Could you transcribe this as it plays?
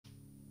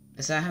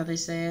Is that how they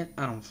say it?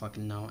 I don't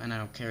fucking know, and I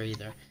don't care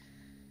either.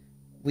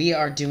 We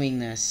are doing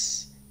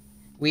this.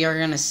 We are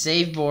gonna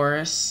save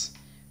Boris.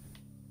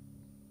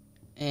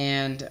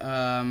 And,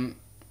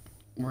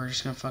 we're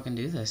just gonna fucking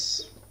do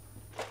this.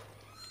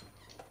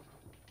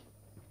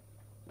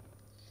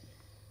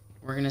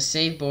 We're gonna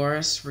save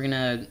Boris. We're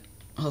gonna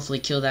hopefully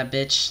kill that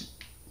bitch.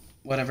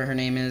 Whatever her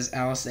name is.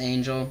 Alice the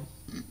Angel.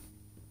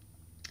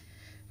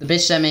 The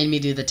bitch that made me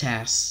do the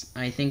tasks.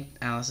 I think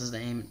Alice is the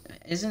name.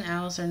 Isn't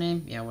Alice her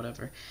name? Yeah,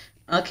 whatever.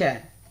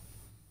 Okay.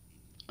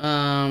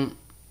 What?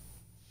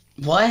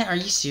 Are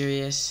you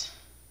serious?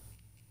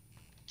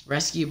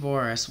 Rescue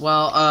Boris.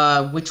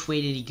 Well, which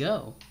way did he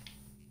go?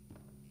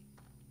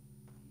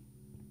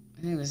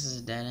 I think this is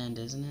a dead end,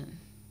 isn't it?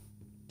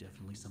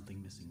 Definitely something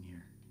missing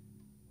here.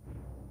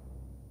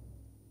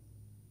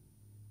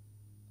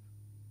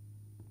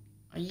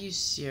 Are you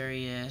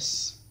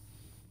serious?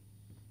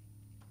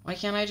 Why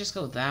can't I just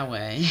go that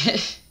way?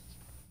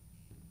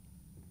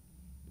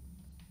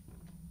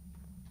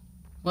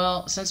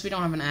 Well, since we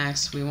don't have an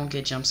axe, we won't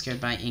get jump scared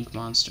by ink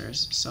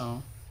monsters,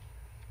 so...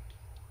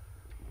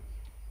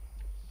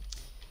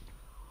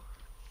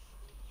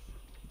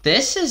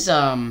 This is,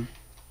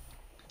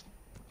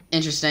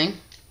 interesting.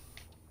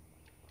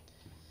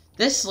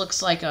 This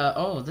looks like a...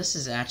 Oh, this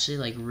is actually,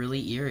 like,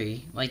 really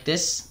eerie. Like,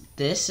 this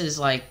is,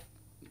 like,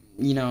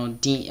 you know,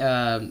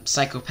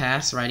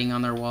 psychopaths writing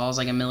on their walls,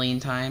 like, a million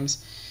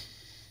times.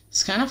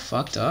 It's kind of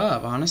fucked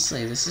up,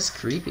 honestly. This is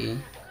creepy.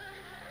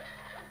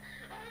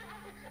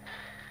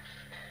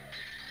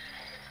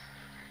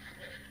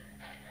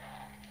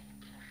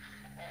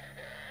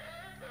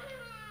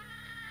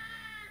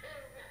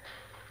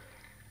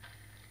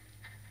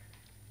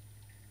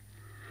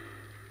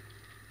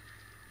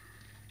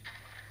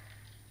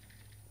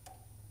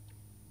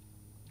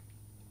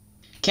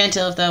 Can't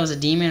tell if that was a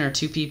demon or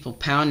two people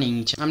pounding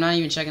each other. I'm not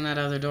even checking that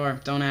other door.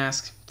 Don't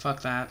ask.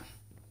 Fuck that.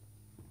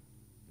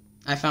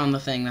 I found the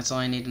thing. That's all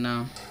I need to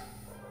know.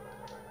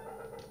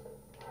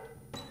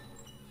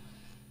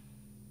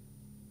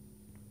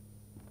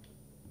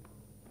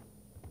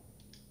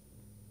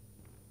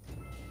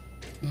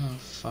 Oh,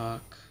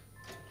 fuck.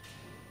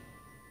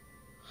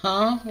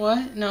 Huh?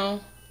 What?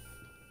 No.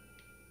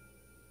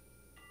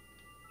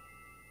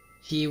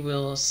 He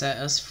will set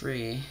us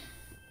free.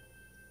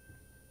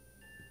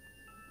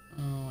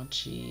 Oh,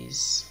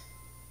 jeez.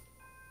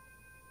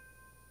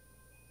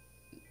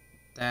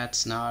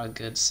 That's not a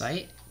good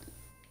sight.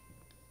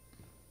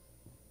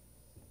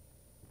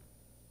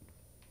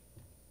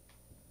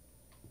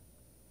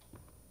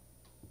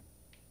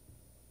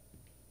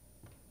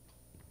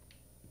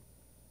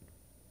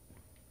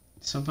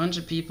 So a bunch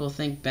of people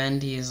think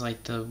Bendy is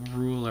like the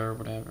ruler or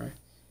whatever.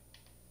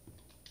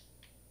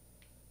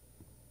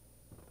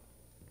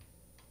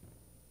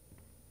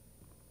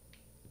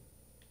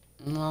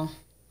 Well,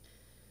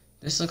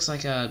 this looks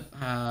like a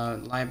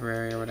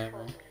library or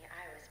whatever. Told me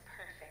I was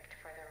perfect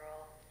for the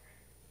role.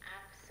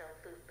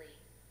 Absolutely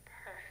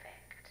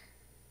perfect.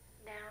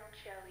 Now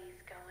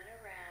Joey's going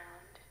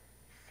around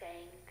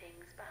saying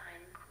things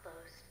behind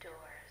closed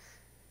doors.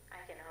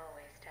 I can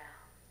always tell.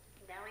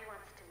 Now he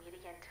wants to meet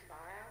again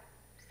tomorrow.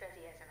 Says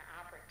he has an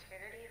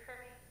opportunity for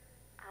me.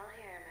 I'll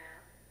hear him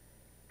out.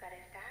 But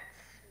if that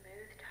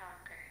smooth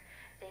talker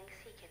thinks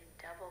he can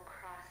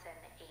double-cross an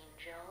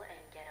angel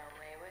and get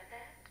away with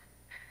it,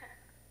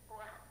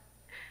 well,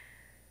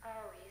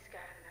 oh, he's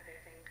got another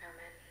thing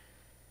coming.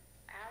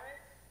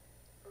 Alice?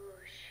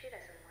 Ooh, she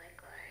doesn't like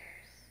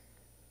liars.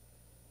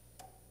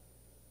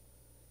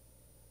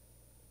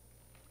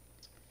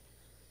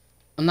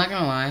 I'm not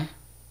gonna lie.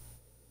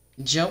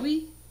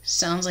 Joey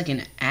sounds like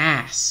an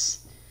ass.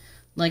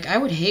 Like, I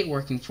would hate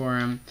working for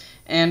him.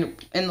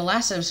 And in the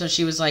last episode,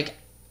 she was like,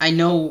 I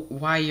know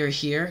why you're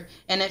here.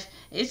 And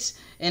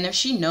if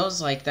she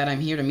knows, like, that I'm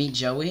here to meet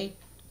Joey,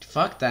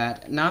 fuck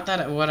that. Not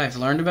that what I've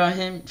learned about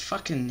him,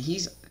 fucking, he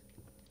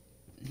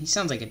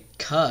sounds like a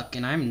cuck,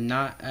 and I'm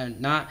not, I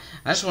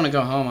just want to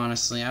go home,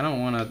 honestly. I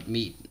don't want to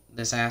meet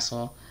this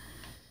asshole.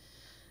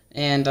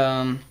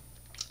 And,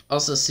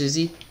 also,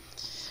 Susie,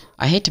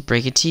 I hate to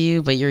break it to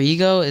you, but your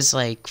ego is,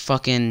 like,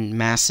 fucking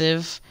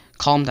massive.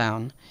 Calm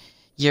down.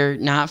 You're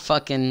not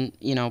fucking,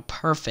 you know,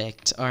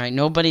 perfect, alright?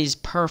 Nobody's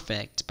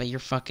perfect, but you're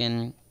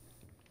fucking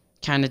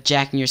kind of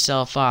jacking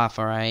yourself off,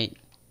 alright?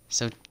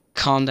 So,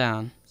 calm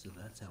down. So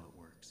that's how it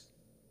works.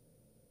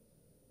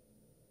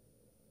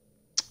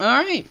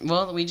 Alright,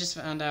 well, we just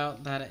found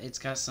out that it's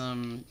got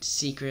some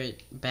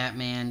secret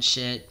Batman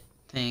shit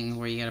thing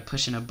where you gotta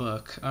push in a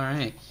book.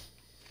 Alright,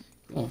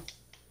 cool.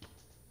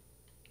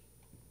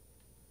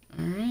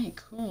 Alright,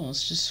 cool.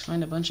 Let's just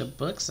find a bunch of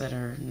books that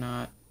are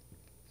not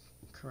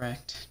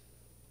correct.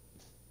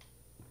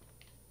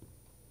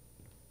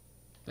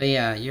 But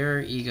yeah,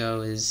 your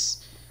ego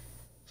is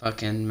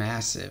fucking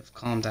massive.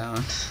 Calm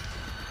down.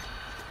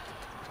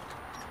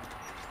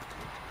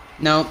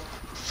 Nope.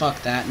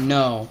 Fuck that.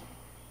 No.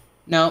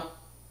 Nope.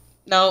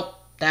 Nope.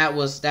 That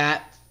was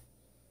that.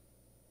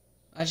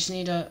 I just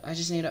need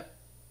a...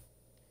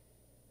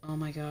 Oh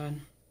my god.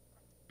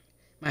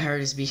 My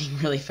heart is beating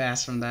really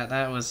fast from that.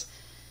 That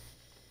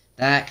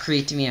That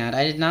creeped me out.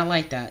 I did not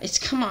like that.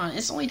 Come on,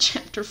 it's only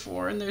chapter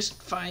 4 and there's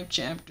 5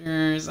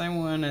 chapters. I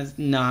want to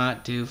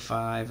not do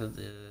 5 of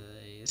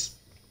these.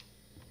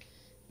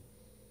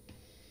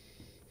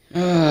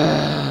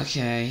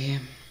 Okay.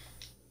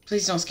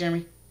 Please don't scare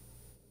me.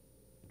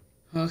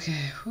 Okay,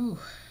 whew.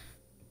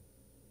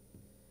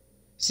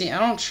 See, I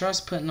don't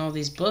trust putting all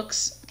these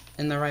books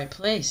in the right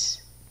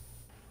place.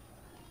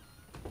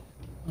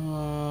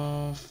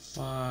 Oh,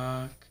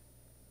 fuck.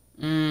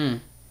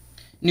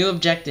 New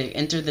objective,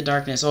 enter the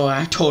darkness. Oh,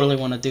 I totally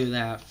want to do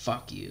that.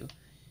 Fuck you.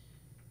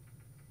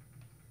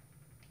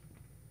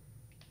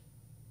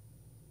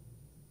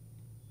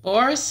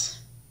 Boris?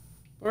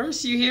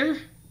 Boris, you here?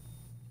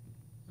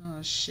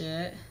 Oh,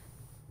 shit.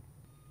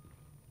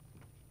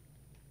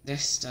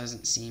 This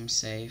doesn't seem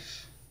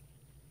safe.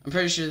 I'm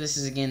pretty sure this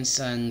is against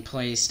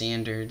employee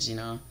standards, you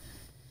know.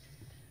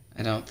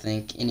 I don't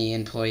think any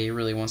employee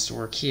really wants to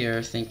work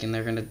here thinking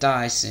they're gonna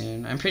die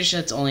soon. I'm pretty sure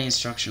it's only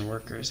instruction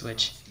workers,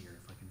 which... Here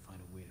if I can find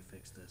a way to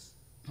fix this.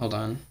 Hold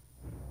on.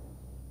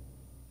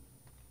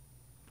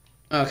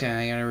 Okay,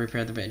 I gotta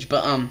repair the bridge.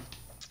 But,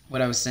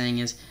 what I was saying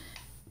is,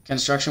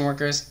 construction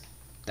workers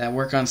that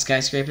work on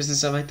skyscrapers and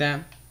stuff like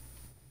that,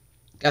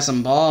 got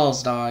some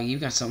balls, dog. You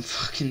got some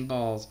fucking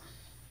balls.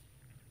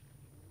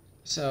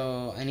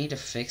 So, I need to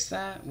fix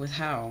that? With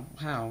how?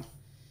 How?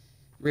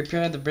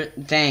 Repair the bridge.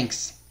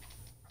 Thanks.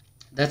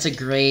 That's a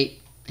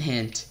great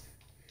hint.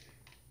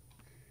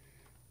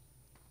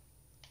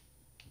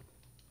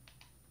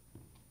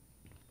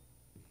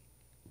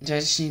 Do I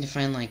just need to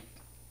find, like,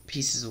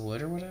 pieces of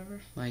wood or whatever?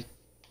 Like,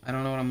 I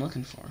don't know what I'm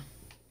looking for.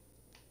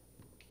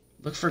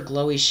 Look for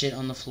glowy shit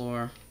on the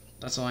floor.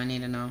 That's all I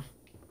need to know.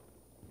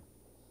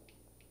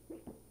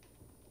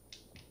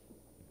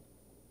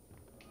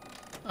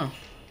 Oh.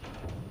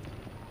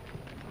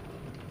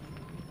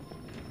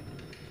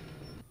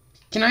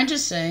 Can I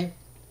just say,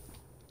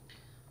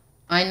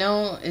 I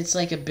know it's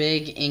like a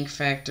big ink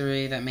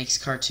factory that makes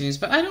cartoons,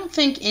 but I don't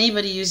think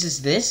anybody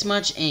uses this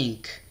much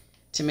ink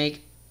to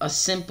make a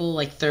simple,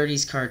 like,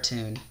 30s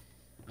cartoon.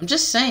 I'm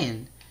just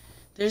saying.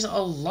 There's a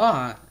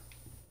lot.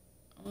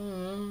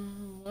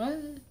 What?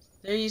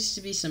 There used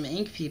to be some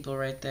ink people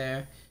right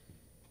there.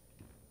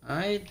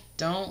 I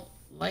don't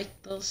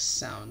like the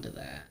sound of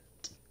that.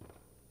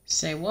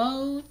 Say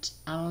what?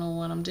 I don't know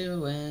what I'm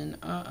doing.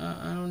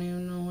 I don't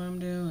even know what I'm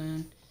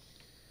doing.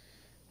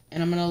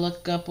 And I'm gonna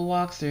look up a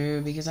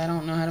walkthrough because I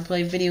don't know how to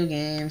play video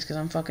games because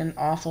I'm fucking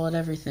awful at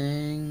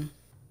everything.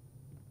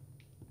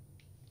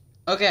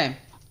 Okay.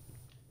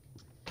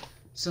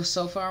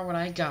 So far what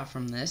I got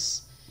from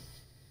this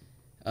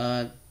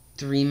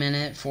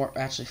 3-minute,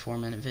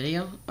 4-minute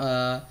video,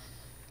 that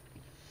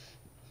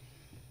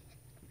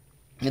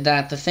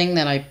the thing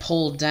that I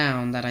pulled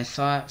down that I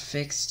thought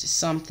fixed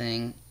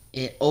something,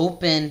 it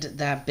opened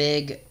that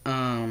big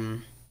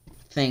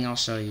thing. I'll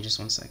show you, just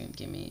one second.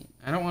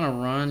 I don't want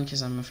to run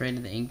because I'm afraid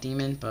of the ink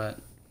demon, but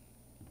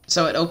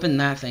so it opened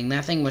that thing.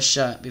 That thing was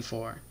shut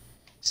before,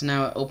 so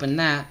now it opened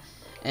that,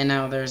 and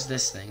now there's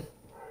this thing.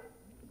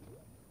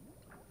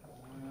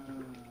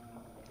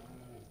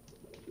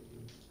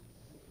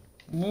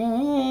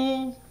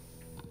 Whoa.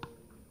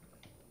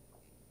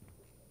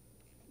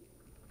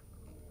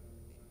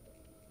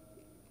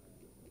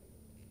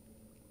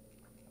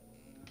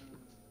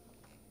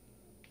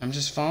 I'm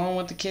just following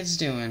what the kid's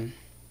doing.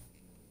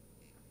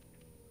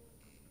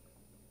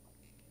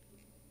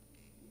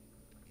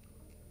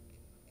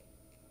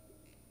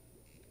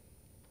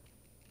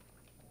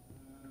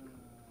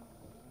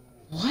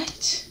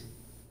 What?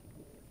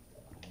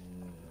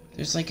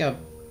 There's like a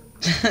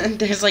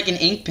there's like an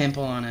ink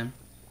pimple on him.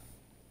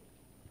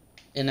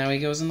 And now he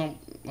goes in the...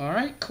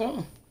 Alright,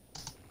 cool.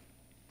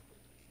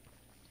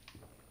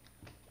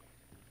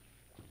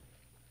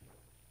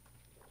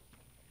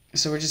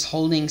 So we're just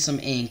holding some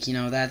ink, you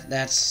know,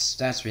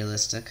 that's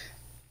realistic.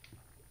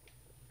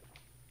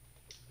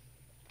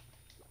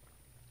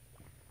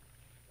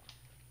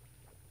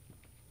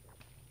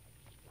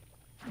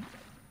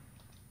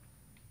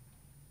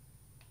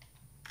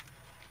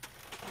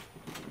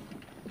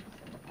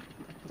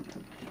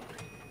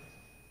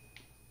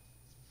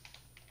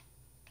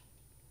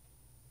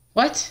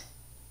 What?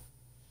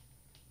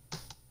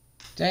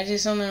 Did I do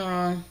something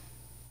wrong?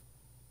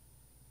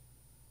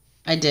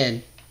 I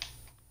did.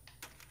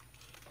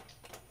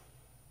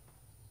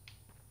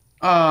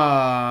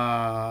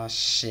 Aw,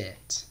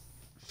 shit.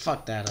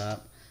 Fuck that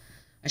up.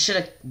 I should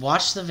have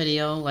watched the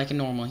video like a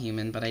normal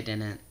human, but I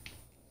didn't.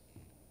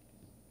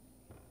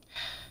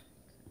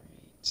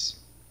 Great.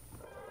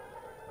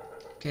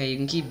 Okay, you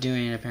can keep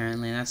doing it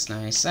apparently. That's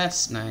nice.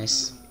 That's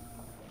nice.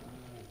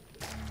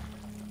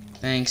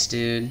 Thanks,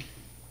 dude.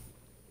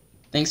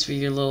 Thanks for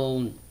your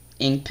little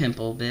ink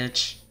pimple,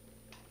 bitch.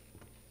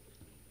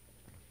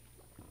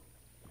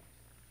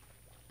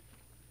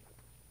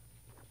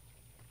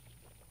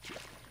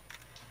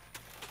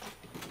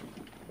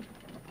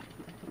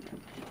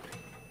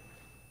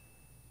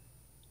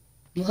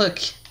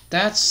 Look,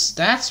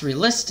 that's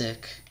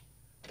realistic.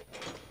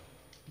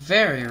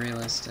 Very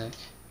realistic.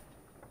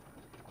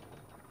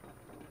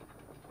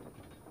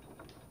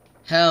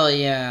 Hell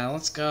yeah,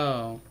 let's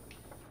go.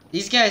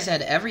 These guys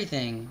had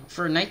everything.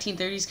 For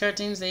 1930s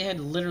cartoons, they had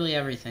literally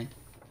everything.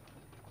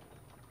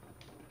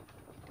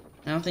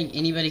 I don't think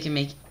anybody can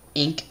make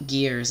ink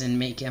gears and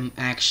make them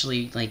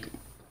actually, like,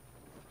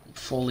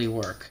 fully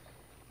work.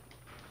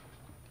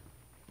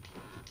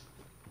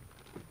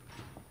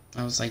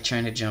 I was, like,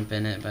 trying to jump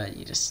in it, but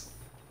you just...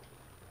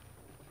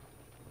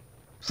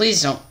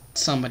 Please don't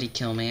somebody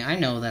kill me. I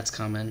know that's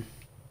coming.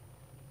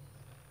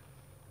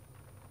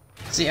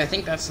 See, I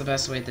think that's the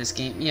best way this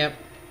game... Yep.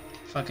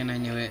 Fucking I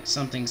knew it.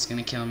 Something's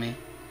gonna kill me.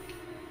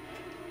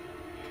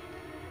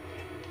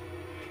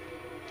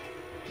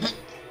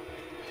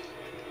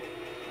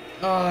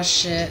 Oh,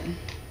 shit.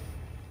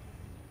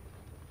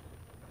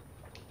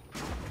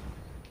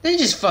 They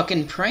just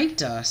fucking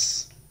pranked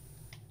us.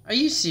 Are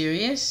you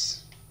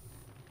serious?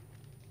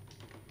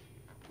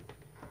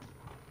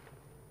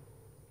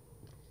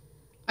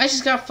 I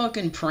just got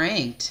fucking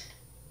pranked.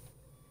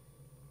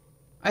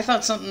 I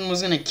thought something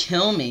was gonna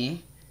kill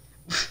me.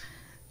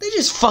 They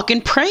just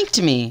fucking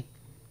pranked me.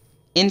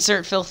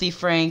 Insert filthy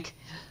Frank.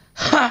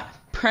 Ha!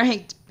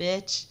 Pranked,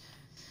 bitch.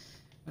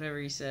 Whatever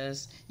he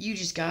says. You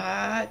just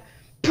got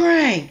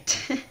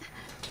pranked.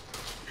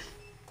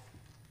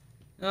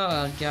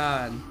 Oh,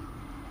 God.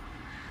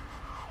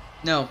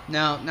 No,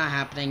 not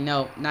happening.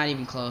 No, not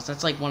even close.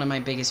 That's like one of my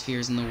biggest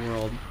fears in the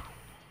world.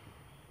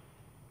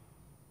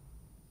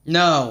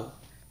 No.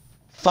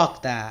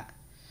 Fuck that.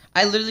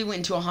 I literally went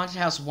into a haunted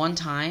house one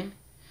time.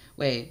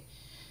 Wait.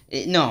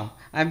 No.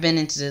 I've been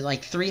into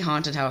like 3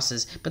 haunted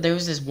houses. But there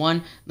was this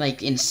one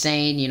like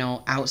insane, you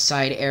know,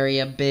 outside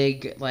area,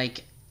 big,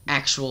 like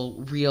actual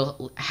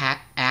real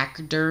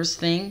actors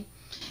thing.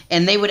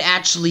 And they would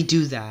actually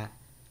do that.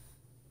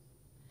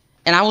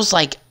 And I was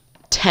like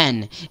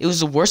 10. It was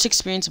the worst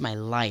experience of my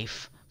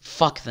life.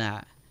 Fuck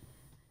that.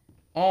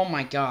 Oh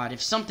my god.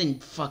 If something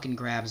fucking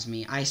grabs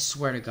me, I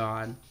swear to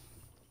God.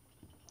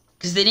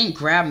 Because they didn't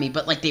grab me,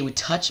 but like they would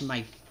touch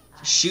my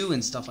shoe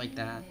and stuff like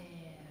that.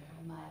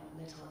 My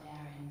little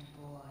errand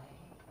boy.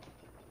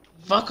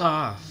 Fuck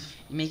off.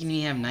 You're making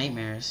me have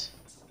nightmares.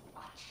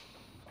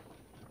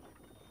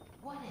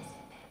 What is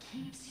it that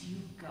keeps you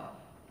going?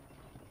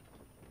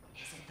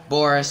 Is it the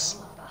Boris.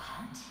 thrill of the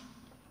hunt?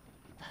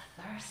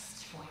 The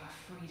thirst for your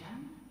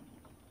freedom?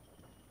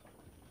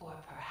 Or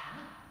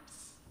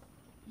perhaps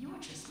you're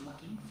just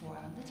looking for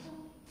a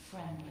little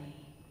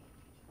friendly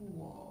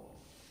wolf?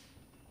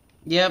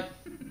 Yep.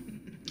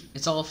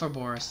 It's all for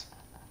Boris.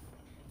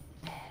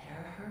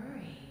 Better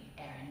hurry,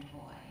 errand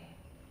boy.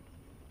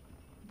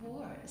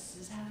 Boris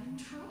is having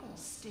trouble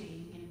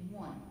staying in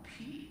one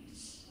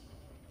piece.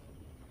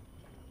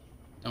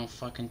 Don't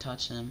fucking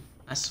touch him.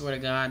 I swear to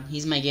God.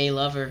 He's my gay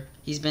lover.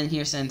 He's been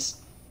here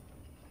since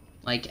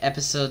like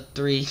episode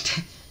 3.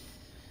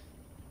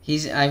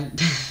 Is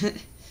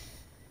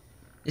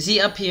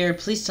he up here?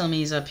 Please tell me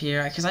he's up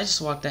here. Because I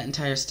just walked that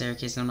entire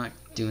staircase and I'm not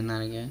doing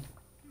that again.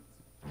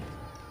 He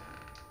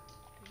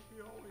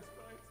always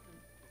finds me.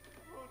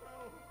 Oh no.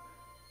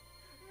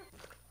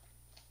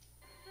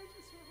 I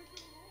just want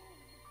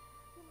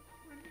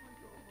to go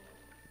home.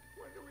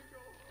 When do we go home? When do we go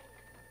home?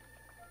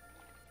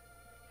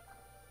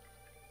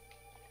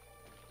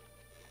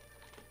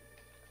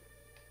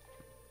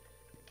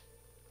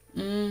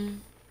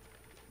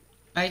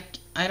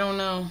 I don't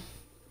know.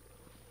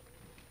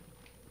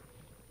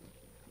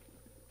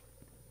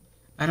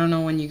 I don't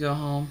know when you go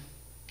home.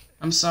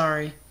 I'm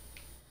sorry.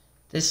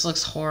 This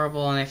looks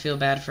horrible and I feel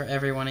bad for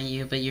every one of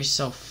you, but you're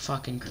so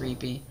fucking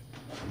creepy.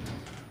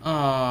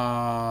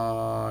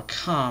 Oh,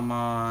 come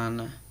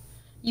on.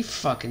 You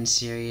fucking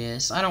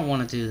serious? I don't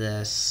want to do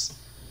this.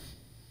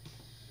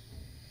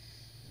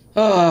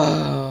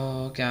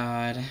 Oh,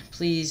 God.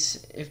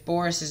 Please, if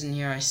Boris isn't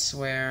here, I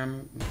swear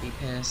I'm gonna be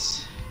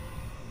pissed.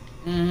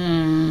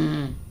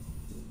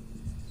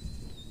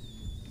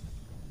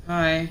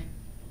 Hi.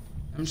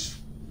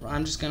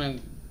 I'm just gonna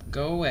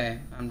go away.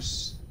 I'm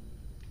just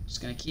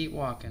gonna keep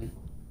walking.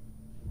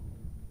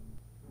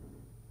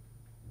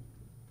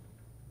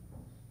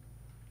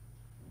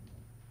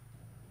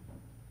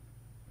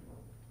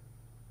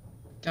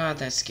 God,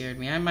 that scared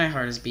me. My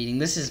heart is beating.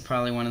 This is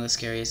probably one of the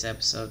scariest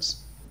episodes.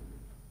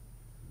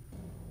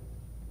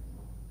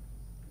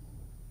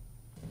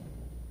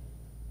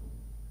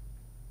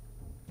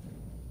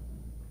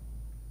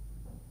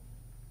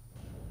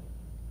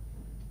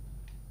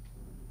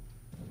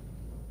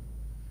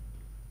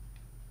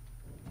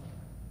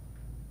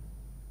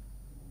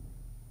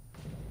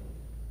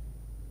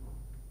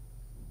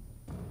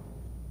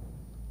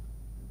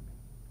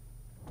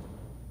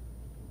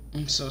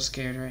 I'm so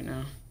scared right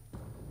now.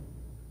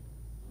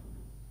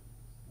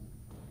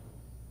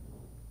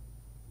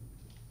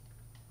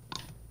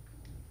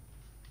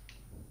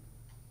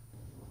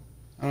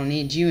 I don't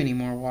need you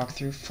anymore,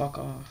 walkthrough. Fuck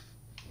off.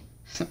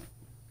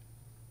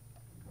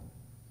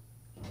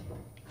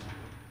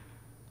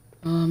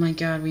 Oh my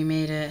god, we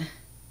made it.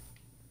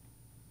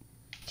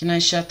 Can I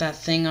shut that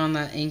thing on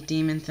that ink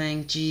demon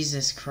thing?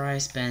 Jesus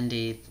Christ,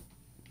 Bendy.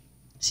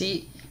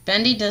 See,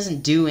 Bendy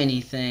doesn't do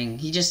anything.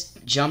 He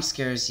just jump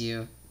scares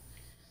you.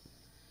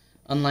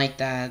 Unlike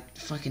that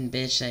fucking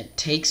bitch that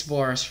takes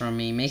Boris from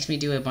me, makes me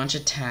do a bunch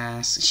of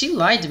tasks. She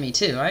lied to me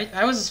too.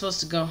 I wasn't supposed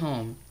to go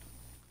home.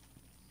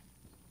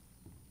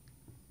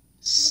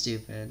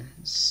 Stupid.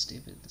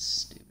 Stupid.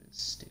 Stupid.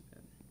 Stupid.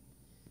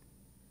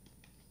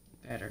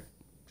 Better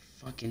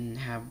fucking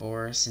have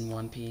Boris in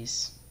one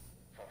piece.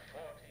 For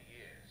 40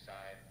 years,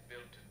 I've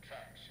built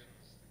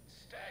attractions that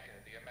stagger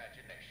the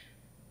imagination.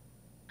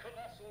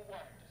 Colossal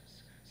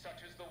wonders,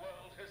 such as the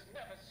world has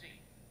never seen.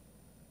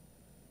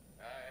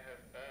 I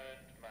have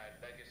earned my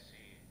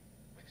legacy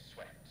with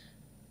sweat.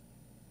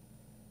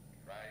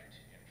 Right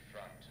in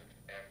front of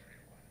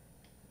everyone.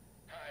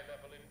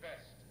 High-level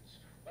investors,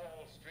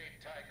 Wall Street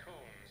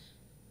tycoons.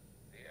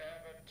 The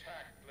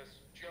ever-tactless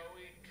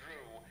Joey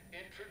Drew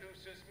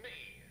introduces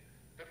me,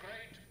 the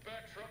great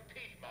Bertram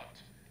Piedmont,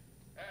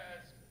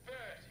 as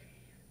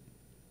Bertie,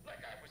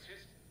 like I was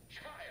his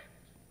child.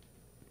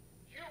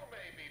 You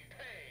may be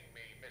paying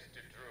me,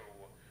 Mr.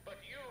 Drew, but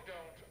you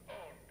don't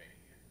own me.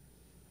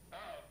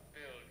 I'll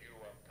build you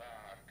a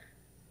park,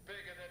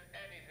 bigger than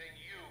anything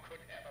you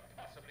could ever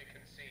possibly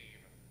conceive.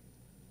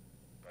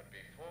 But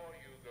before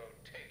you go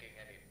taking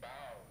any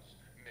bows,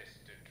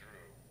 Mr.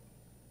 Drew,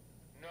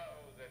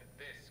 know that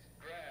this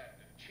grand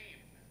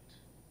achievement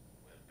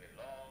will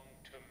belong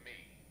to me,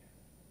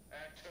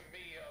 and to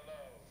me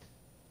alone.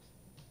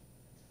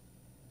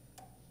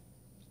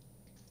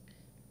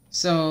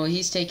 So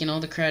he's taking all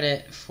the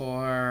credit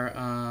for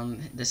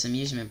this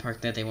amusement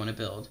park that they want to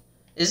build.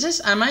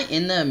 Am I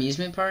in the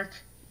amusement park?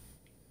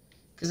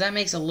 Because that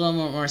makes a little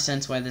more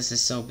sense why this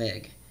is so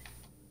big.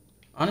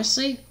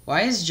 Honestly,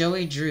 why is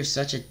Joey Drew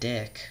such a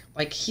dick?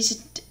 Like,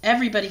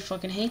 everybody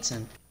fucking hates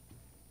him.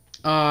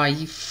 Aw,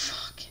 you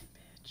fucking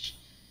bitch.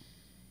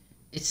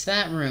 It's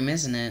that room,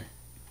 isn't it?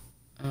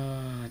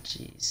 Oh,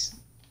 jeez.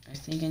 I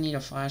think I need a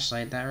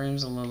flashlight. That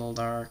room's a little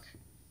dark.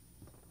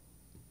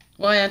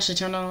 Well, I actually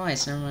turned on the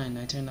lights. Never mind.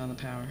 I turned on the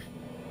power.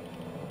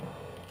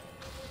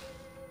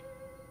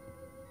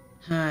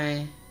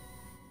 Hi.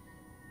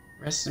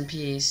 Rest in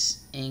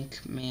peace,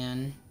 Ink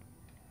Man.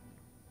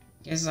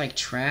 You guys are like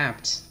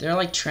trapped. They're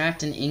like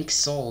trapped in ink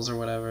souls or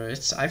whatever.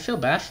 I feel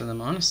bad for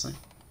them, honestly.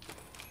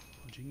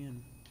 Punching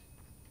in.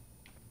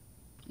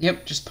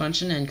 Yep, just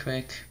punching in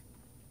quick.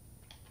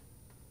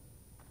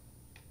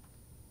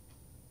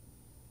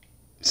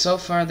 So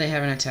far, they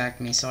haven't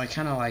attacked me, so I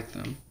kind of like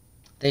them.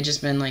 They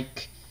just been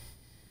like,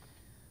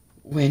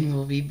 when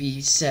will we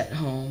be set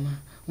home?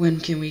 When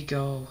can we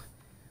go?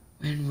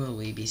 When will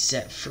we be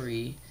set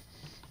free?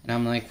 And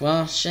I'm like,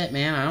 well, shit,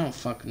 man, I don't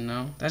fucking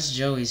know. That's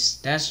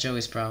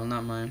Joey's problem,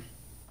 not mine.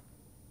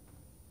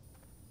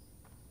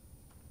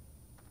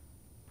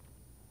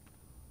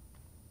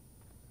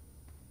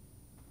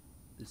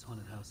 This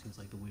haunted house seems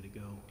like the way to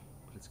go,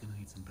 but it's gonna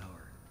need some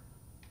power.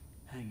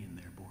 Hang in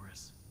there,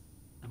 Boris.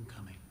 I'm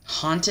coming.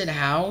 Haunted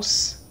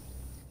house?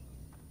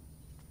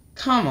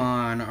 Come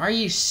on, are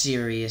you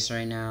serious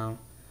right now?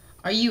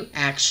 Are you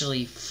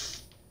actually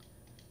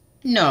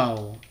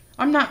No,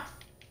 I'm not.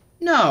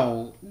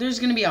 No, there's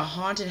gonna be a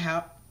haunted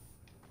house.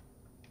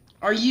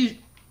 Are you...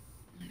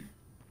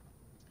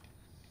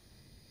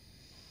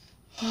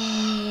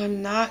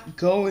 I'm not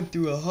going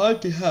through a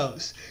haunted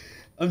house.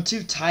 I'm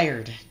too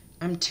tired.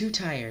 I'm too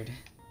tired.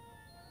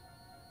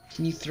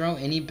 Can you throw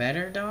any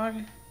better, dog?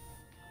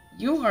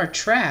 You are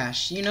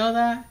trash. You know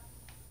that?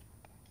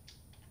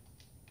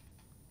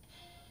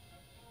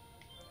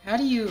 How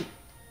do you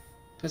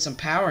put some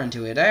power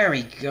into it? There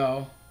we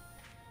go.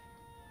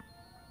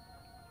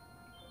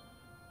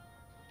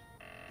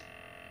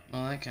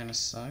 Well, that kind of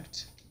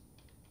sucked.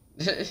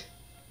 Oh,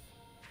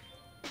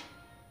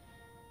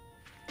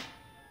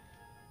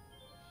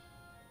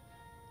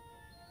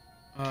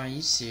 are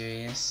you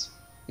serious?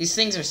 These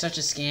things are such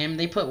a scam.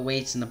 They put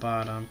weights in the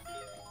bottom.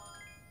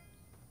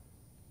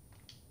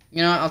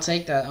 You know what? I'll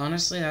take that.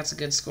 Honestly, that's a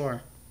good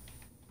score.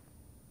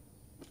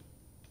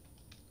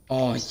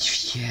 Oh,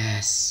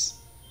 yes.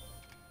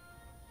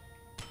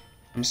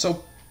 I'm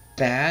so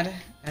bad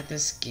at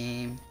this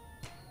game.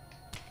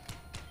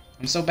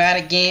 I'm so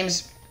bad at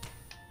games.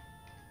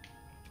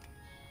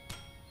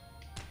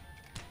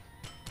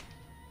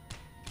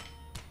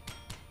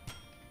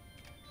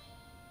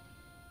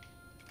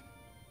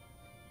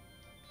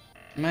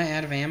 Am I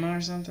out of ammo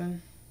or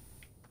something?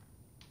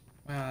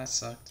 Wow, that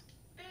sucked.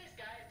 These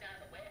guys down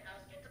at the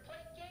warehouse get to play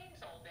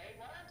games all day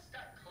while I'm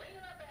stuck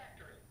cleaning up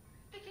after it.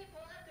 They keep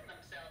locking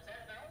themselves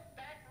out of their own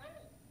back room.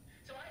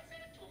 So I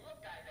said it to them,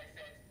 look guys, I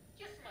said,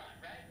 you're smart,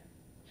 right?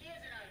 Here's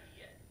an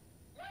idea.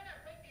 Why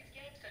not rate these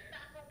games to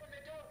knock open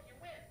the door if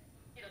you win?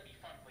 It'll be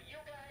fun for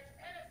you guys,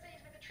 and it saves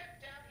me the trip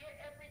down here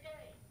every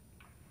day.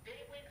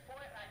 They win for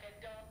it like a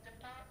dog to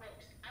pot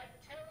roast. I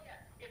tell ya,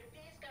 if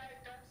these guys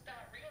don't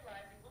start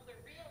realizing who the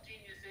real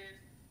genius is,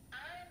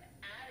 I'm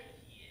out of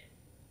here.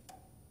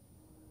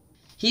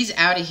 He's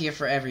out of here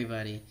for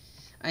everybody.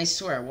 I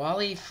swear,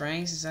 Wally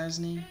Franks, is that his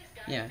name?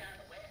 Yeah.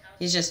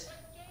 He's just,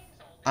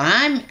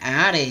 I'm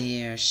out of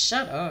here.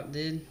 Shut up,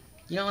 dude.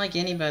 You don't like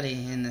anybody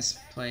in this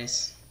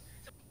place.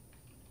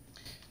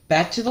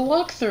 Back to the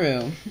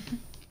walkthrough.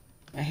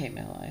 I hate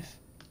my life.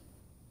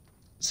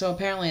 So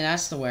apparently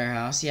that's the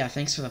warehouse. Yeah,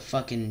 thanks for the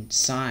fucking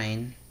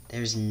sign.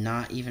 There's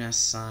not even a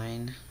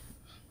sign. Oh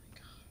my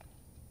god.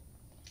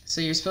 So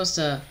you're supposed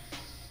to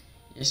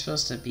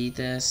beat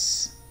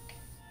this.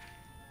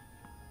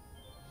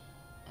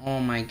 Oh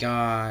my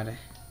god.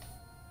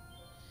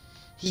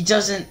 He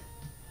doesn't.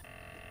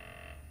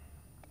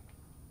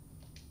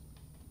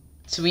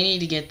 So we need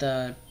to get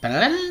the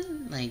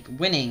like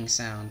winning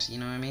sound, you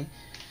know what I mean?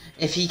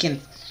 If he can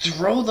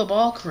throw the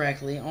ball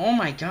correctly, oh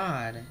my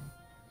god.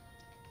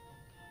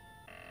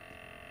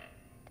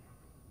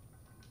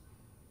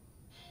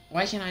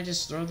 Why can't I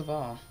just throw the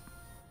ball?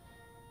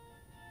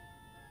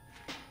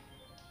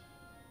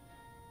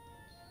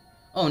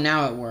 Oh,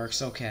 now it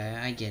works. Okay,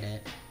 I get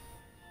it.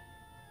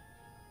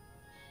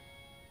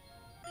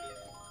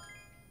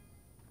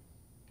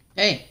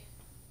 Hey,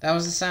 that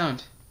was the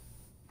sound.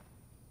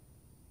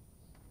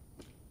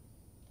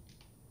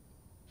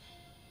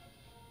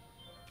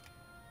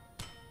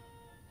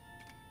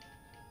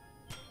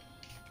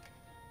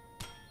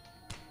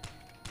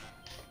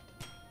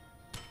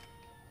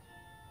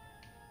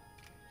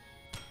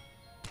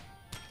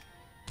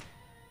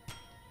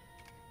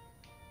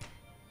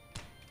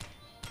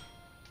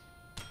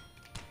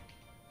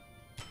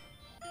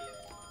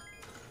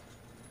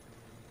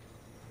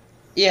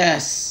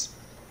 Yes!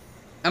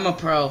 I'm a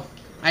pro.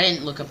 I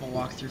didn't look up a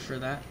walkthrough for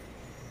that.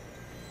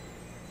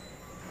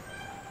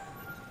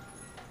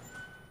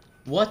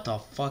 What the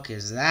fuck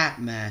is that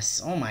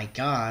mess? Oh my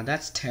god,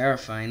 that's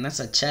terrifying.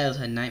 That's a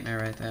childhood nightmare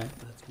right there.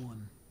 That's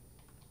one.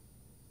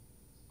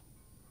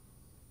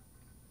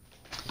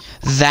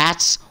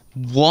 That's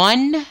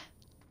one?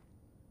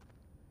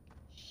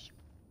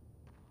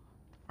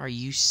 Are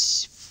you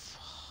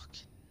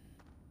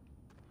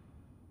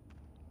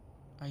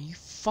Are you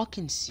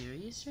fucking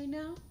serious right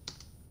now?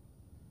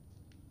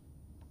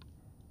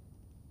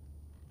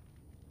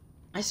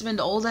 I spent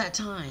all that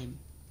time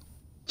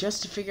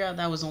just to figure out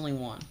that was only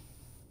one.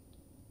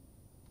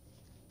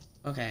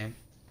 Okay.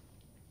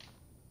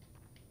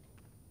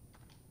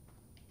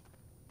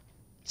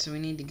 So we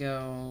need to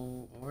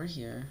go over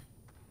here.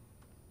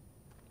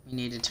 We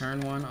need to turn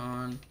one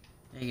on.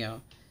 There you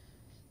go.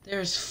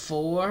 There's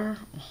 4.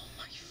 Oh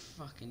my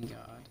fucking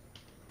god.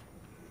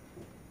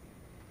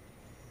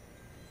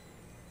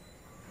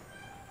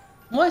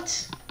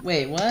 What?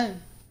 Wait, what?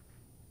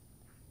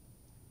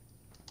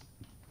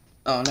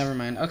 Oh, never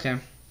mind. Okay.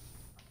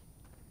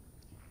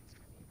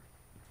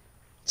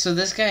 So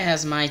this guy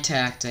has my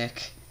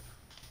tactic,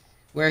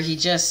 where he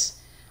just,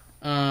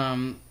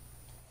 where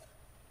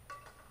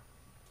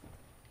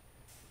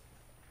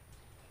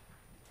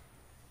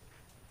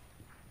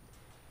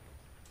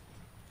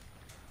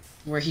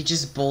he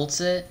just bolts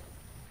it,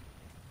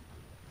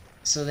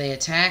 so they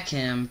attack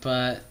him,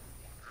 but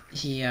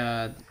he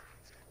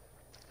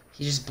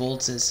just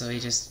bolts it, so he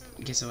just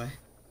gets away.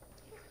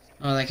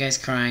 Oh, that guy's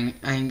crying.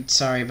 I'm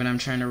sorry, but I'm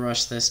trying to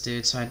rush this,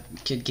 dude, so I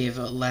could give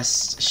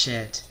less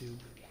shit.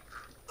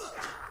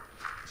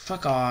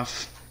 Fuck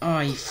off. Oh,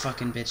 you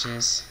fucking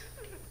bitches.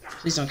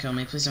 Please don't kill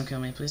me, please don't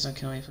kill me, please don't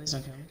kill me, please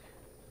don't kill me.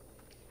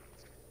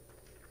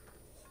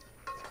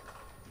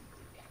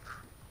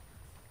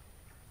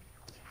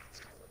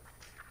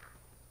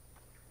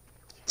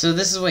 So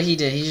this is what he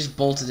did. He just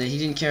bolted it. He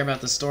didn't care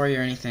about the story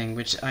or anything,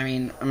 which, I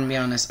mean, I'm gonna be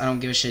honest, I don't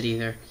give a shit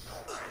either.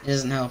 It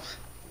doesn't help.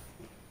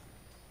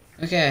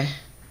 Okay.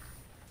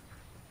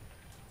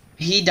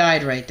 He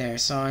died right there,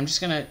 so I'm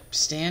just gonna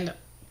stand.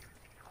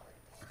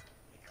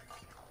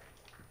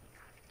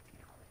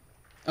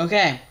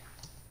 Okay.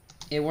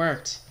 It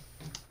worked.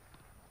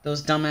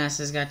 Those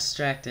dumbasses got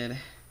distracted.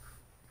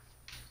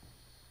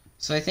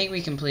 So I think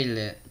we completed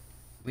it.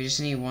 We just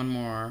need one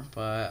more,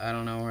 but I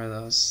don't know where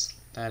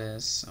that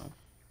is, so.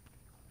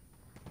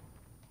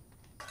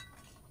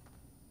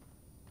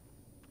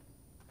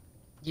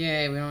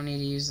 Yay, we don't need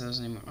to use those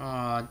anymore.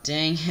 Aw,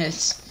 dang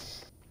it.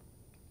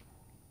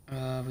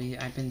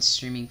 I've been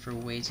streaming for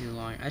way too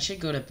long. I should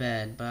go to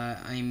bed, but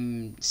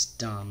I'm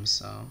dumb,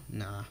 so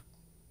nah.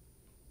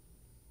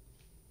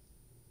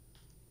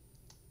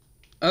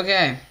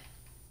 Okay.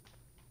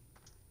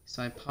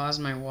 So I paused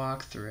my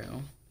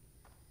walkthrough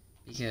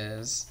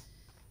because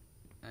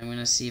I'm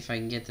gonna see if I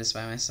can get this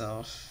by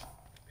myself.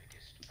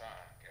 Biggest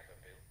park ever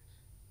built.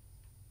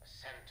 A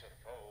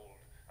centerfold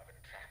of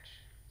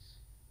attractions.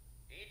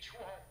 Each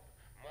one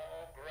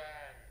more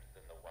grand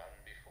than the one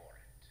before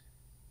it.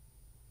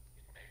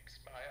 It makes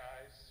my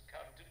eyes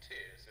come to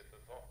tears at the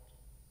thought.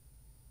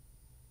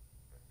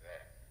 But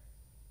then,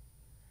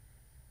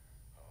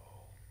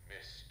 oh,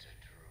 Mr.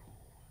 Drew,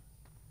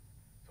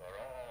 for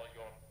all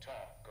your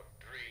talk of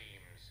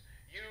dreams,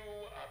 you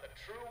are the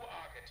true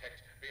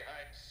architect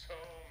behind so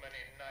many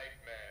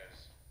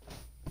nightmares.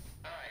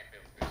 I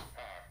built this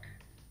park.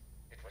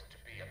 It was to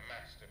be a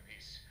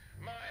masterpiece.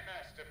 My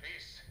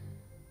masterpiece. And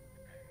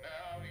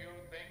now you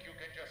think you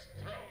can just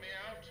throw me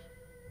out?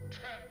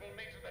 Trample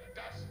me to the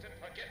dust and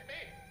forget me?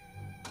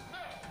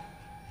 No!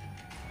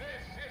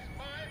 This is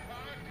my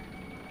park.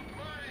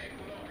 My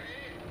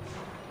glory.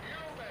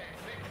 You may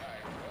think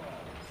I'm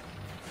gone,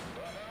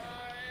 but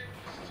I'm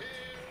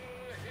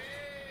still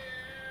here.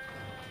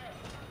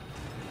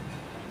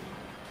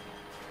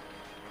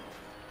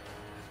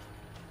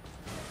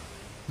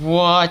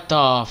 What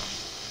the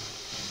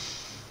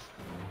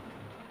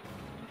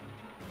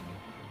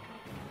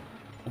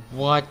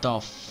What the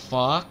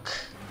fuck?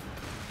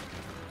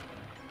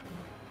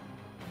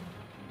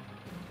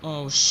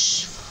 Oh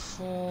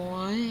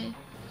what?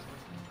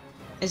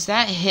 Is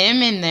that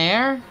him in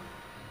there?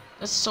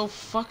 That's so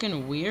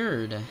fucking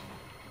weird.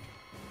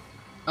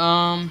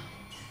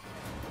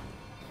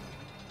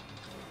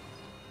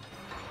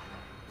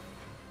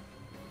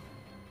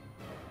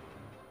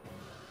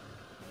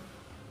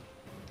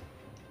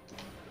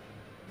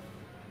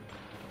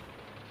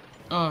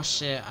 Oh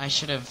shit, I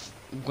should have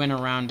went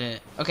around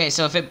it. Okay,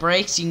 so if it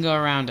breaks, you can go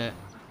around it.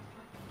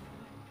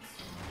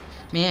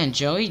 Man,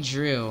 Joey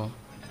Drew.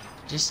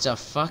 Just a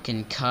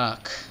fucking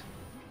cuck.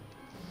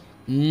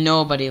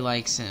 Nobody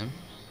likes him.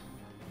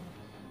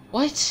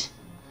 What?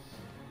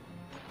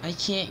 I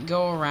can't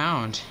go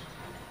around.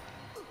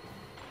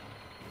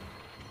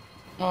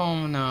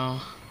 Oh no.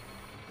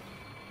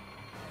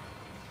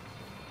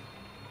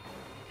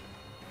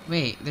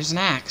 Wait, there's an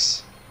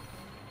axe.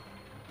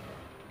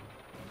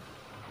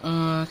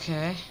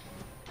 Okay.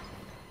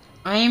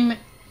 I'm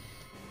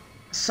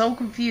so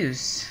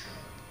confused.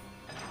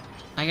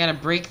 I gotta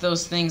break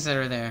those things that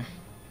are there.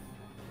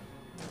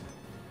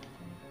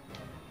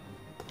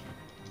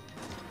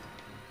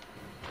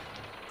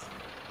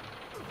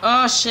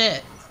 Oh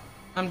shit!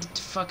 I'm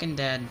fucking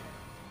dead.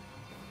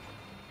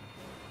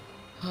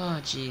 Oh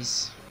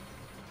jeez.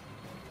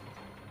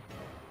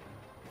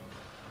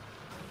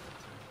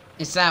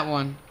 It's that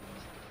one.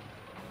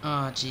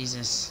 Oh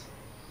Jesus.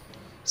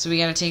 So we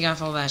gotta take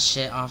off all that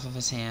shit off of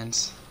his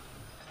hands.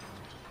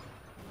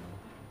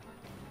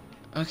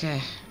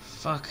 Okay.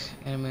 Fuck.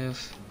 Gotta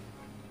move.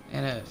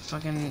 Gotta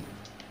fucking...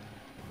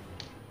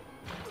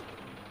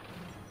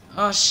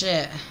 Oh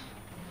shit.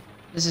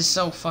 This is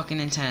so fucking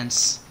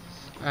intense.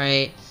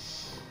 Alright.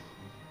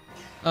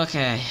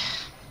 Okay.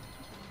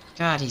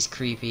 God, he's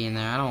creepy in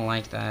there. I don't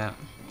like that.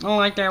 I don't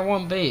like that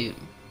one bit.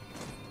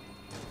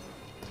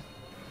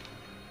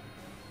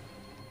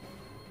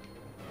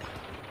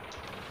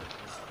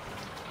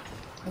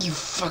 You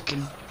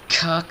fucking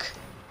cuck.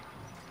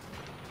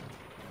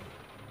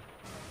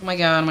 Oh my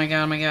god, oh my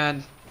god, oh my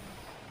god.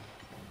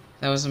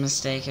 That was a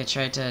mistake. I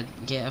tried to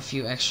get a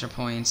few extra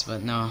points,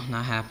 but no,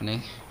 not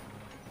happening.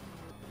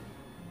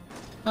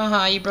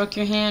 Haha, you broke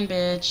your hand,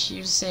 bitch.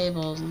 You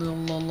disabled.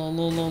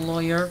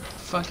 You're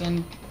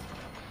fucking...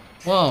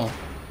 Whoa.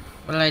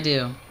 What did I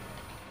do?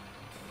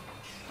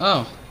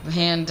 Oh, the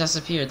hand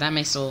disappeared. That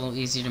makes it a little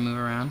easier to move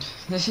around.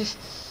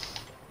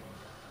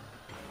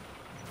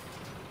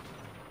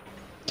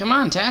 Come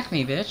on, attack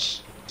me,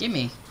 bitch. Get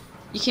me.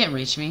 You can't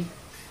reach me.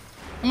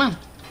 Come on.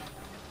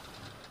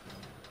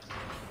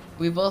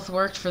 We both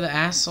worked for the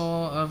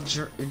asshole of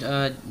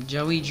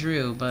Joey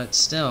Drew, but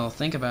still,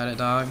 think about it,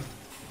 dog.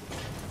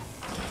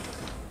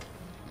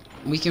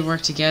 We could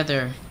work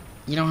together.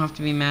 You don't have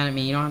to be mad at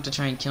me. You don't have to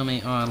try and kill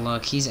me. Oh,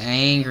 look, he's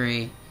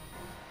angry.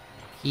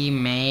 He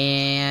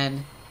mad.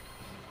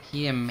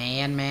 He a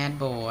mad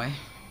boy.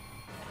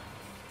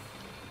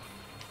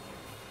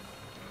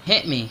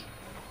 Hit me.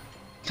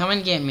 Come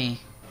and get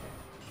me.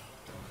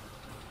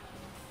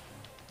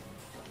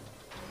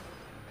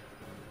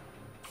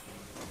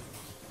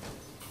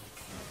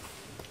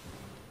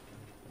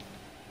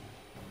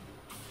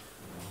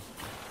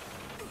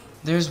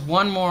 There's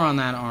one more on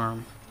that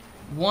arm.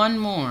 One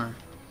more.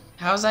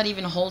 How's that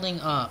even holding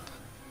up?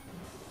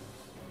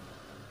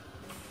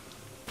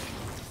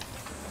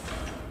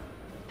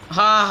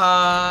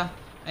 Haha!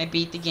 I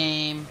beat the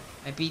game.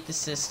 I beat the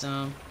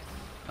system.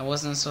 I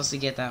wasn't supposed to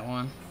get that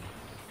one.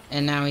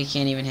 And now he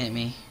can't even hit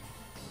me.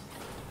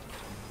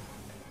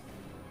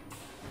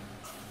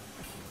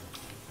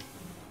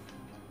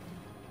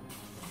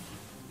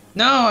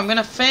 No, I'm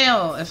gonna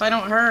fail if I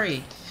don't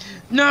hurry.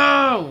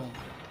 No!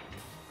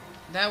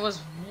 That was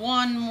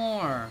one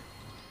more.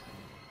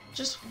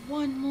 Just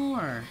one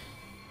more.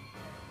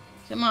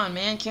 Come on,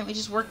 man. Can't we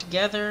just work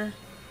together?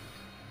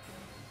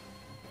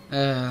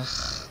 Ugh.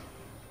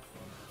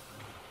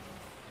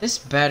 This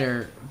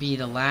better be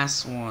the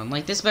last one.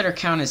 Like, this better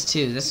count as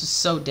 2. This was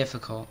so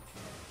difficult.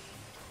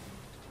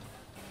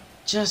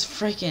 Just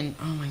freaking...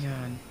 Oh my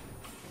god.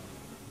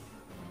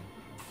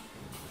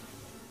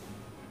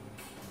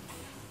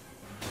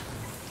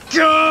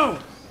 Go!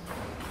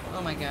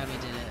 Oh my god, we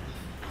did it.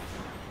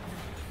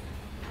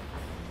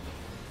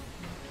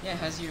 Yeah,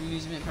 how's your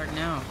amusement park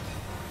now,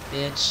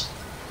 bitch?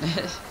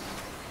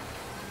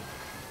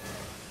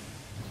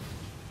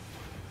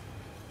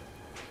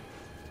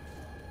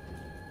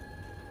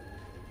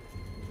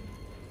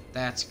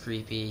 That's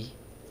creepy.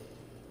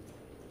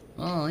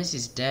 Well, at least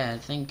he's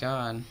dead, thank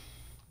God.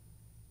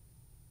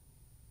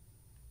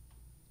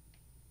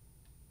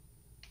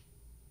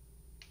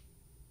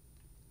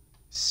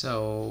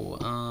 So,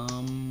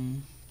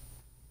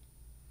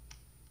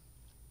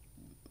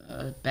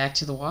 back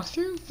to the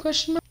walkthrough?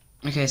 Question mark?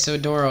 Okay, so a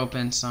door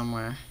opened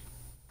somewhere.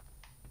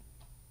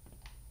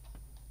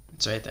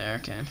 It's right there,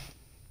 okay.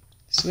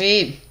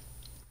 Sweet!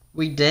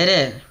 We did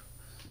it!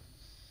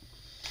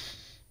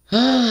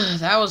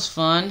 That was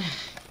fun.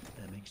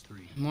 That makes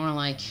 3. More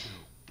like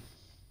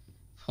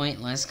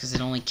pointless because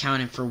it only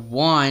counted for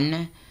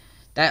one.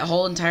 That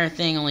whole entire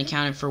thing only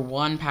counted for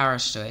one power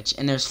switch,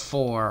 and there's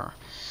 4.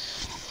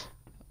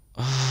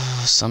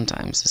 Oh,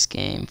 sometimes this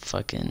game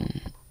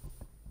fucking...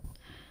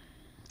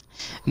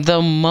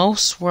 The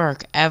most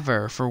work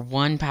ever for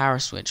one power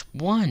switch.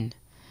 One.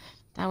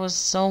 That was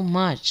so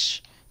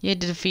much. You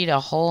had to defeat a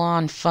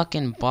whole-on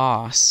fucking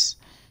boss.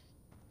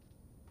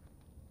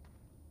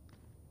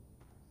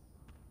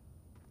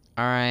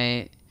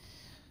 Alright.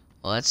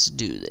 Let's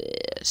do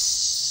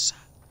this.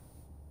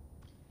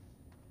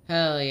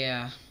 Hell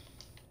yeah.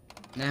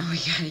 Now we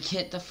gotta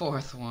get the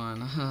 4th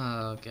one.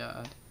 Oh,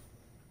 God.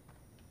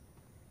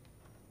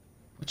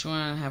 Which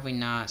one have we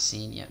not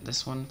seen yet?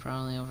 This one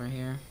probably over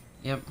here.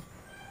 Yep.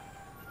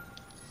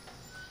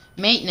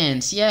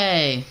 Maintenance,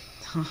 yay!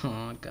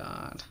 Oh,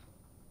 God.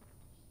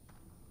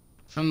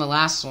 From the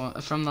last one,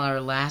 from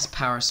our last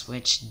power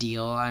switch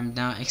deal, I'm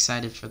not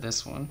excited for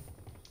this one.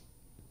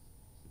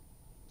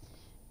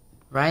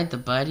 Ride the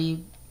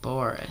buddy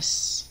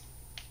Boris.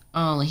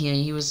 Oh, he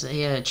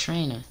had a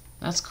trainer.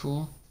 That's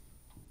cool.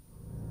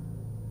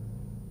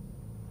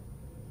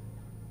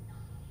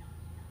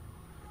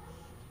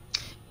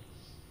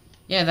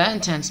 Yeah, that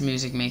intense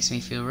music makes me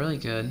feel really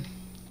good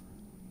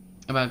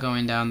about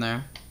going down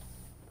there.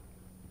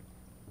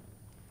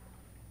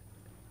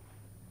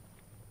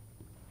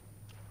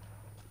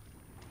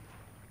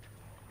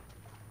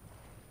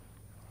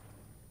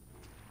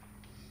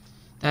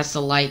 That's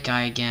the light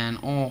guy again.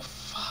 Oh,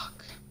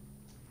 fuck.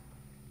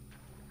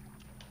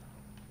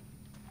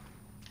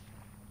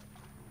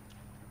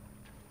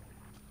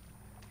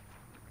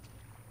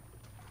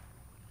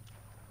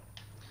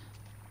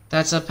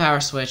 That's a power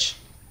switch.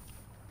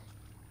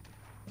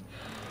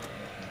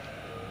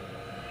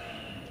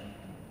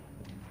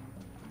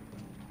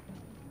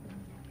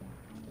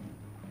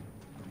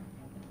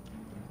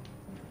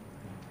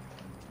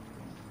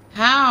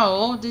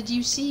 How did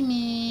you see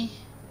me?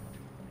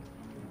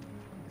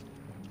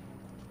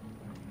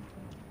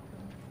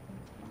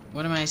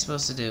 What am I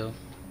supposed to do?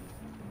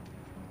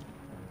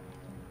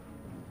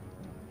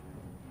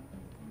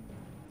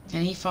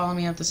 Can he follow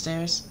me up the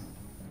stairs?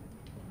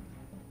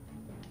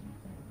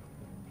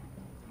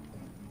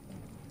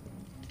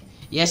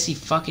 Yes, he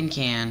fucking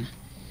can.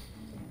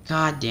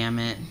 God damn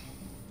it.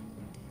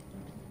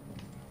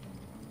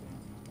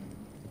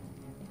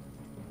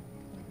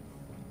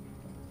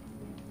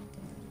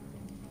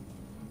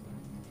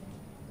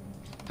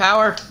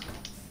 Power!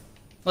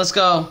 Let's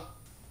go.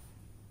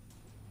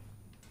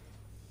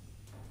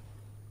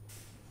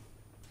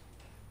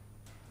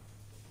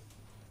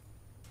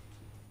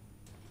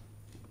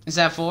 Is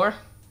that 4?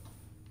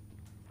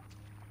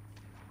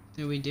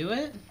 Did we do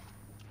it?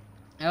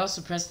 I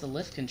also pressed the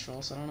lift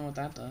control, so I don't know what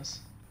that does.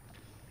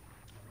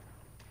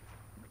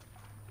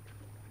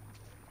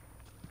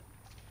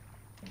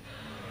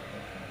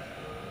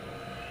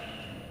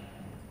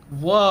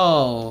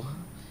 Whoa!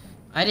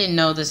 I didn't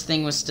know this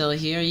thing was still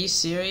here. Are you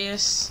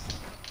serious?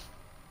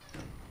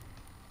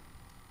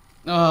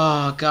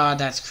 Oh, God,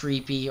 that's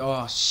creepy.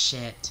 Oh,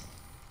 shit.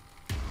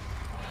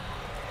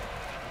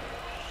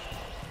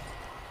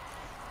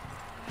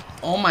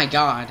 Oh, my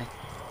God.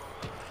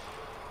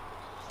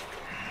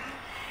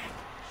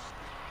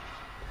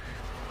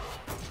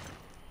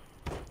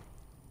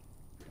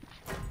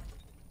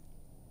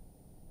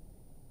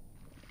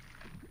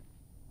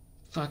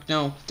 Fuck,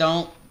 no.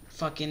 Don't.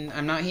 Fucking,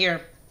 I'm not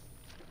here.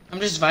 I'm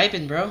just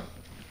vibing, bro.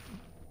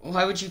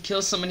 Why would you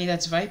kill somebody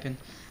that's vibing?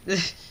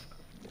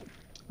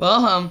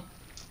 Well,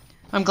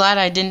 I'm glad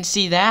I didn't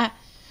see that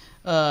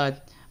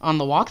on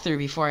the walkthrough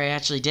before I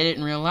actually did it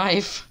in real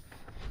life.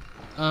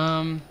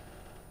 Well,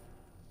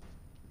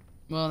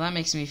 that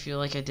makes me feel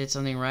like I did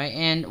something right.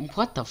 And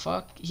what the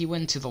fuck? He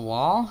went to the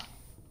wall?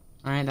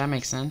 Alright, that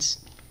makes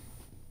sense.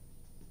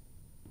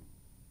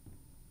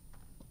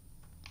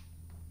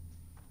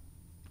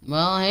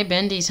 Well, hey,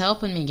 Bendy's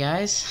helping me,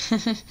 guys.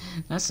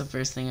 That's the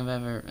first time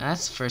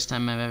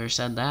I've ever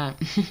said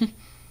that.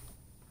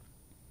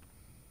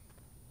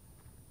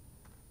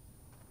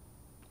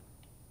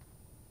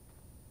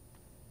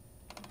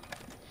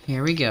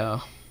 Here we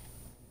go.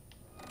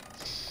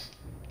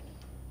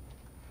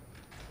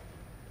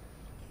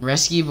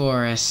 Rescue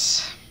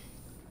Boris.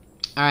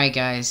 Alright,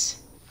 guys.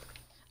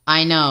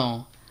 I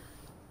know.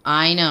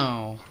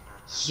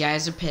 You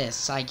guys are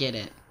pissed. I get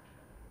it.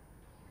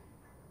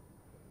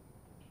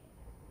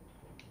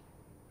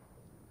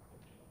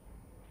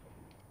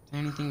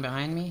 Anything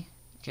behind me?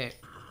 Okay.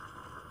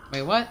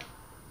 Wait, what?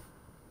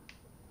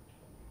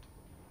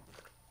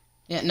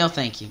 Yeah, no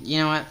thank you. You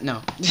know what?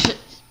 No.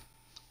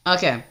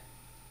 Okay.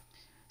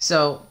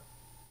 So,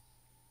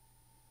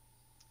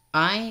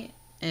 I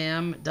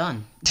am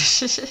done.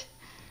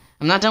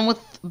 I'm not done with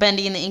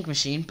Bendy and the Ink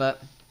Machine,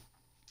 but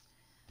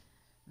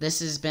this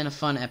has been a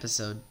fun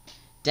episode.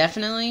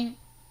 Definitely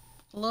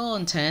a little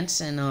intense,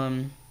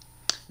 and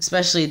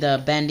especially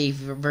the Bendy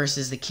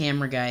versus the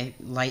camera guy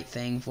light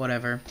thing,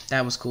 whatever.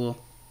 That was cool,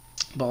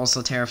 but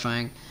also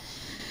terrifying.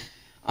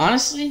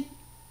 Honestly,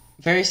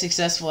 very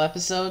successful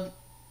episode.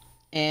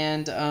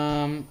 And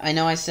I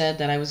know I said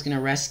that I was going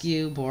to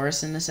rescue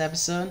Boris in this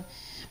episode,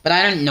 but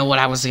I didn't know what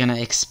I was going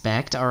to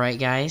expect, alright,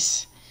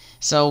 guys?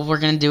 So we're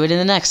going to do it in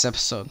the next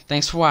episode.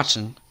 Thanks for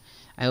watching.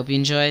 I hope you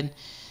enjoyed,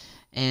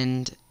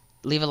 and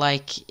leave a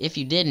like if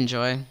you did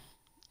enjoy,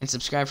 and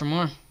subscribe for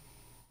more.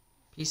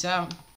 Peace out.